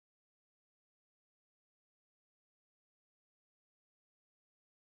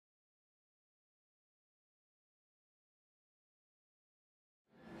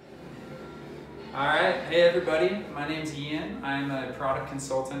All right, hey everybody, my name's Ian. I'm a product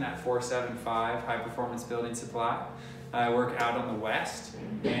consultant at 475 High Performance Building Supply. I work out on the west,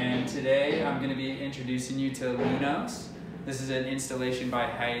 and today I'm going to be introducing you to LUNOS. This is an installation by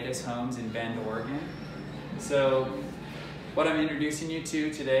Hiatus Homes in Bend, Oregon. So what I'm introducing you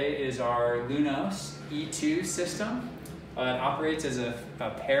to today is our LUNOS E2 system. It operates as a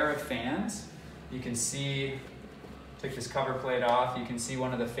pair of fans. You can see, take this cover plate off, you can see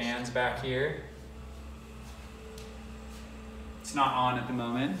one of the fans back here. It's not on at the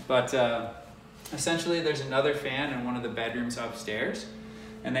moment, but essentially there's another fan in one of the bedrooms upstairs,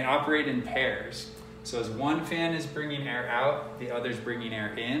 and they operate in pairs. So as one fan is bringing air out, the other's bringing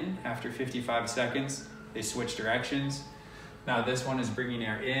air in. After 55 seconds, they switch directions. Now this one is bringing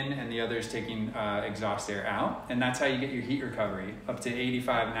air in and the other is taking exhaust air out. And that's how you get your heat recovery, up to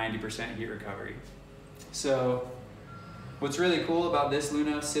 85–90% heat recovery. So what's really cool about this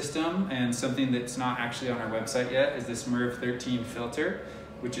LUNOS system, and something that's not actually on our website yet, is this MERV 13 filter,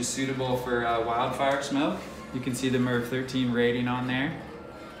 which is suitable for wildfire smoke. You can see the MERV 13 rating on there.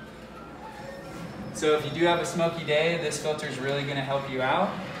 So if you do have a smoky day, this filter is really going to help you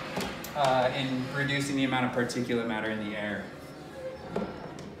out in reducing the amount of particulate matter in the air.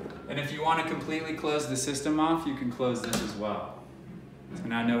 And if you want to completely close the system off, you can close this as well. So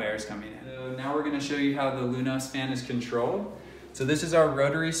now no air is coming in. So now we're going to show you how the LUNOS fan is controlled. So this is our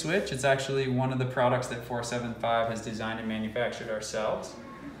rotary switch. It's actually one of the products that 475 has designed and manufactured ourselves.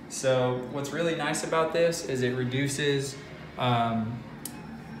 So what's really nice about this is it reduces the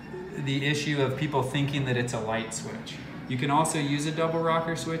issue of people thinking that it's a light switch. You can also use a double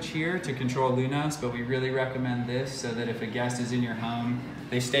rocker switch here to control LUNOS, but we really recommend this so that if a guest is in your home,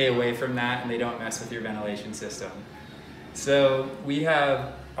 they stay away from that and they don't mess with your ventilation system. So we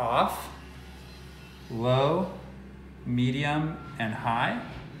have off, low, medium, and high.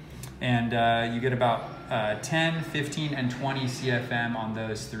 And you get about 10, 15, and 20 CFM on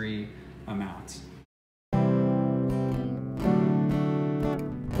those three amounts.